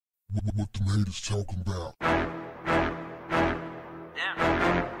What the haters talking about? Damn.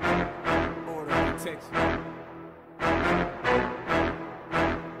 Order protection.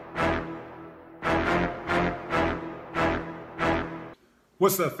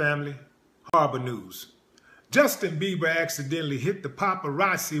 What's up, family? Harbor News. Justin Bieber accidentally hit the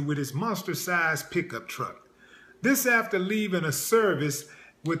paparazzi with his monster-sized pickup truck. This after leaving a service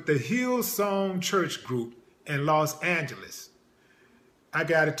with the Hillsong Church Group in Los Angeles. I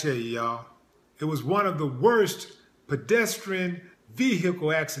gotta tell you, y'all, it was one of the worst pedestrian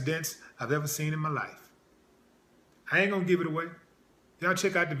vehicle accidents I've ever seen in my life. I ain't gonna give it away. Y'all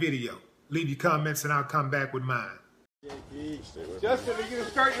check out the video. Leave your comments and I'll come back with mine. Justin, are you going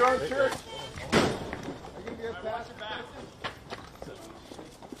to start your own church? Are you going to be a pastor? Are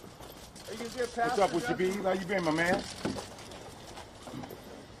you going to be a pastor? What's up with you, B? How you been, my man?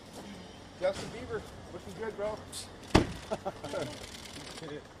 Justin Bieber, looking good, bro.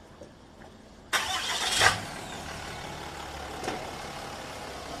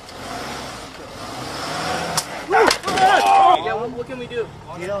 Yeah, what can we do?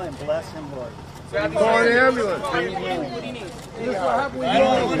 Heal him, bless him, Lord. Call an ambulance. What do you need? Get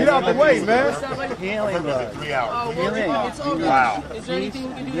out the way, man. Healing, Lord. 3 hours. Healing. It's all good. Wow. Is there anything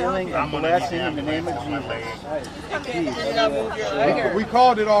we can do to Healing help? and blessing in the name of Jesus. We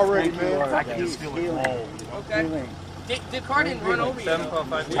called it already, man. I can just feel it roll. Okay. Healing. The car didn't run over you.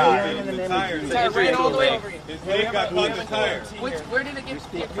 Healing in the name of Jesus. It ran all the way over you. His leg got caught in the tire. Where did it get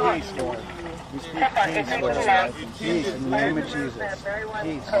caught? Peace, Lord. We speak peace, Lord. Peace in the name of Jesus.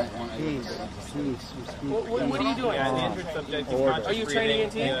 Peace. Peace. Peace. We speak What are you doing? Are you training in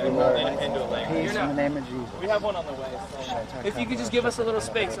team? peace in the name of Jesus. We have one on the way. If you could just give us a little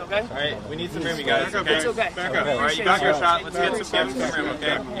space, okay? All right, we need some room, you guys. Okay? It's okay. Back up. All right, you got your shot. Let's get some room,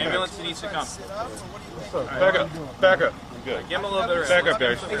 okay? Ambulance needs to come. Back up. Back up. Good. Give him a little bit of room. Back up,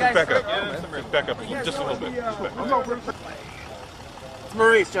 guys. Back Give him up. some room. Back up just a little bit. It's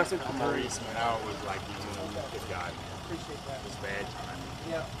Maurice, Justin. Maurice, man, I always like you. Good guy. Appreciate that. It was bad time.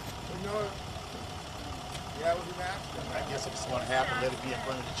 Yeah. Yeah, it was an accident. I guess if it's going to happen, let it be in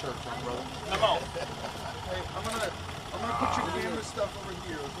front of the church, brother. Come on. Hey, I'm gonna put your camera stuff over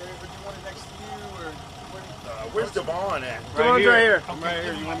here, okay? But you want it next to you, or Where's Devon at? Devon's right here. I'm right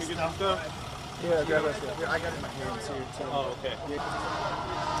here. You want me to get some stuff? yeah, grab that stuff. I got it in my hands here too. Oh, okay.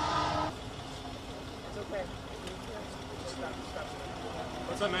 It's okay.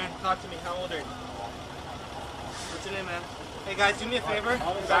 What's up, man? Talk to me. How old are you? What's your name, man? Hey, guys, do me a favor.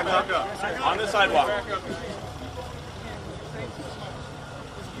 Back up. On the sidewalk.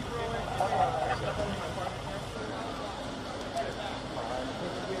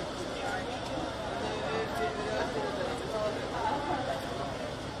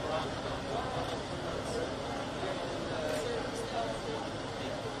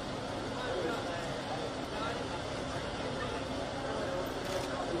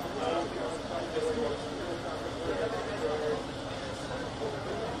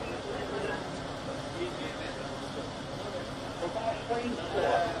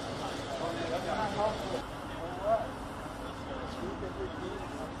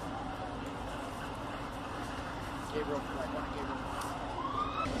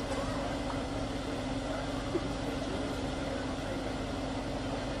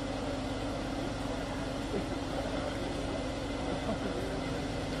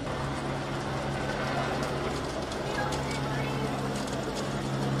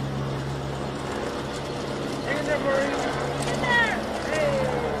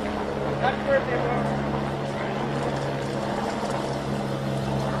 Happy birthday, bro.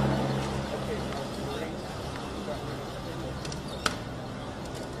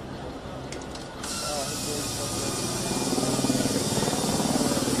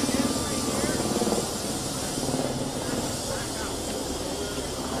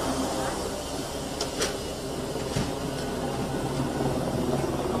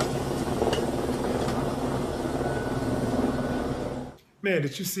 Man,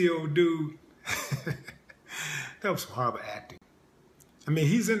 did you see old dude? That was some horrible acting. I mean,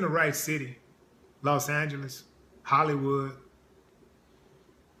 he's in the right city, Los Angeles, Hollywood.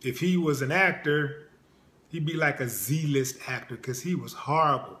 If he was an actor, he'd be like a Z-list actor because he was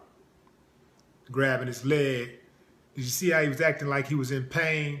horrible. Grabbing his leg. Did you see how he was acting like he was in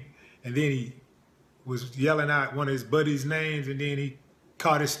pain? And then he was yelling out one of his buddies' names, and then he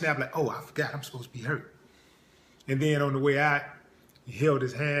caught his snap like, oh, I forgot, I'm supposed to be hurt. And then on the way out, he held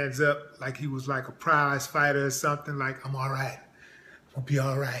his hands up like he was like a prize fighter or something, like, I'm all right. I'll be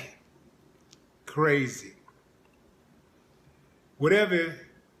all right. Crazy. Whatever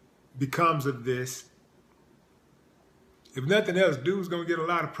becomes of this, If nothing else, dude's going to get a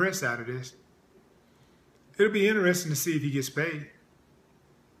lot of press out of this. It'll be interesting to see if he gets paid.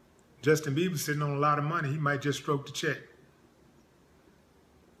 Justin Bieber sitting on a lot of money. He might just stroke the check.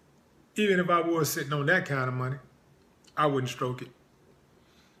 Even if I was sitting on that kind of money, I wouldn't stroke it.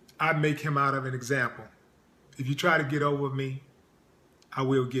 I'd make him out of an example. If you try to get over me, I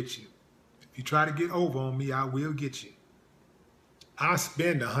will get you. If you try to get over on me, I will get you. I'll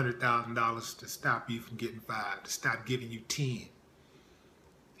spend $100,000 to stop you from getting 5, to stop giving you 10.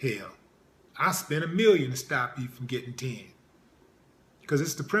 Hell, I'll spend $1 million to stop you from getting 10. Because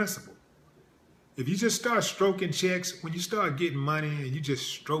it's the principle. If you just start stroking checks, when you start getting money and you just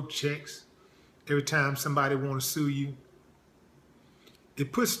stroke checks every time somebody want to sue you,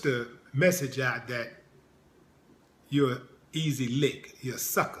 it puts the message out that you're an easy lick, you're a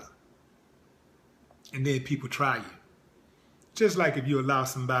sucker. And then people try you. Just like if you allow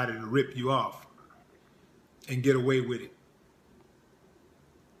somebody to rip you off and get away with it.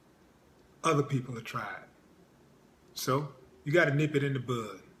 Other people are tried. So you got to nip it in the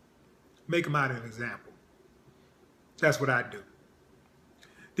bud. Make them out of an example. That's what I do.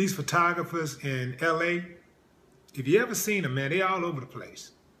 These photographers in LA, if you ever seen them, man, they all over the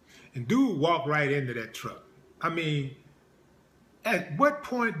place. And dude walk right into that truck. I mean, at what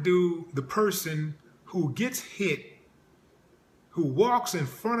point do the person who gets hit, who walks in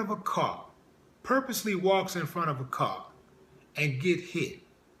front of a car, purposely walks in front of a car and get hit,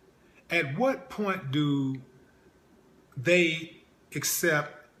 at what point do they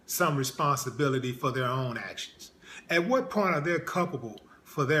accept some responsibility for their own actions? At what point are they culpable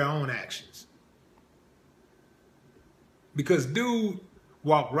for their own actions? Because dude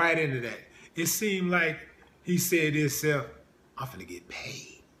walked right into that. It seemed like he said to himself, I'm finna get paid.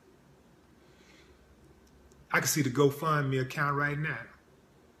 I can see the GoFundMe account right now.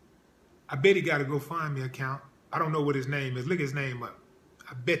 I bet he got a GoFundMe account. I don't know what his name is. Look his name up.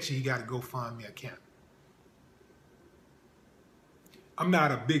 I bet you he got a GoFundMe account. I'm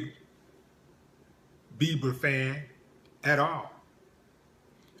not a big Bieber fan at all.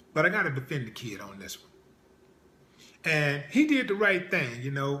 But I got to defend the kid on this one. And he did the right thing,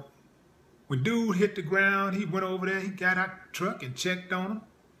 you know. When dude hit the ground, he went over there, he got out the truck and checked on him.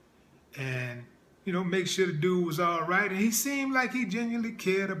 And, you know, make sure the dude was all right. And he seemed like he genuinely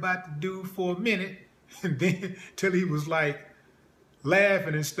cared about the dude for a minute. And then till he was like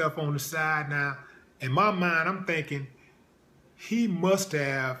laughing and stuff on the side. Now, in my mind, I'm thinking he must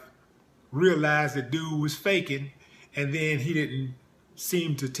have realized the dude was faking, and then he didn't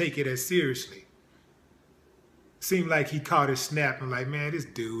seem to take it as seriously. Seemed like he caught his snap and like, man, this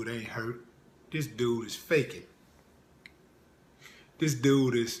dude ain't hurt. This dude is faking. This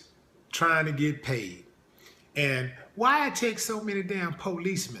dude is trying to get paid. And why it take so many damn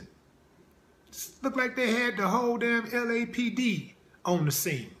policemen? Look like they had the whole damn LAPD on the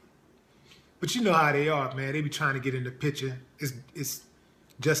scene. But you know how they are, man. They be trying to get in the picture. It's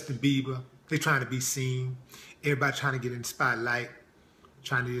Justin Bieber. They trying to be seen. Everybody trying to get in the spotlight.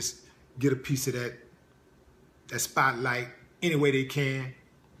 Trying to just get a piece of that spotlight any way they can.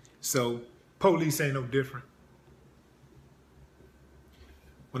 So police ain't no different.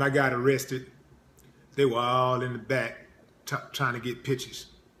 When I got arrested, they were all in the back trying to get pictures.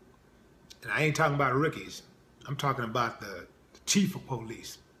 And I ain't talking about rookies. I'm talking about the chief of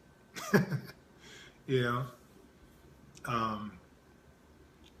police. You know,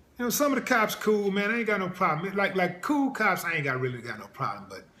 some of the cops cool, man. I ain't got no problem. Like cool cops, I ain't really got no problem.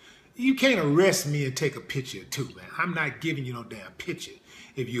 But you can't arrest me and take a picture too, man. I'm not giving you no damn picture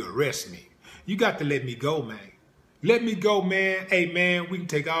if you arrest me. You got to let me go, man. Let me go, man. Hey, man, we can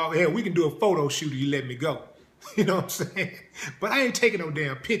take all, hell, we can do a photo shoot if you let me go. You know what I'm saying? But I ain't taking no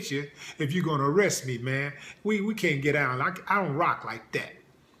damn picture if you're going to arrest me, man. We can't get out. I don't rock like that.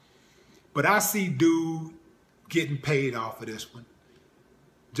 But I see dude getting paid off of this one.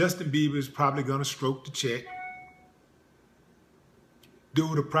 Justin Bieber is probably going to stroke the check.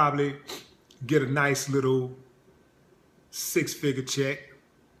 Dude will probably get a nice little 6-figure check.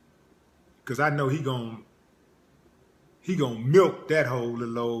 Because I know he gonna milk that whole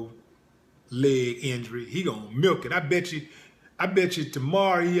little old leg injury. He gonna milk it. I bet you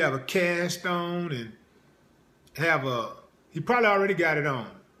tomorrow he have a cast on and he probably already got it on.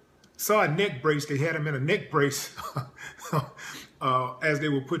 Saw a neck brace. They had him in a neck brace as they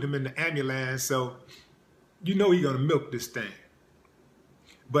were putting him in the ambulance. So you know he gonna milk this thing.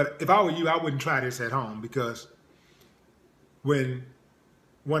 But if I were you, I wouldn't try this at home, because when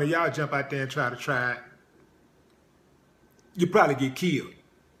one of y'all jump out there and try it, you probably get killed.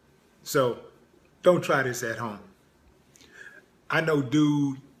 So don't try this at home. I know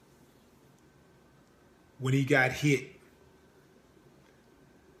dude, when he got hit,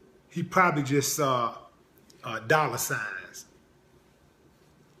 He probably just saw dollar signs.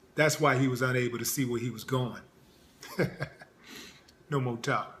 That's why he was unable to see where he was going. No more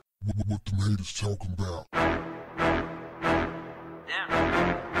talk. What the haters talking about?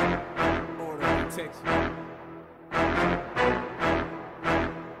 Order, Texas.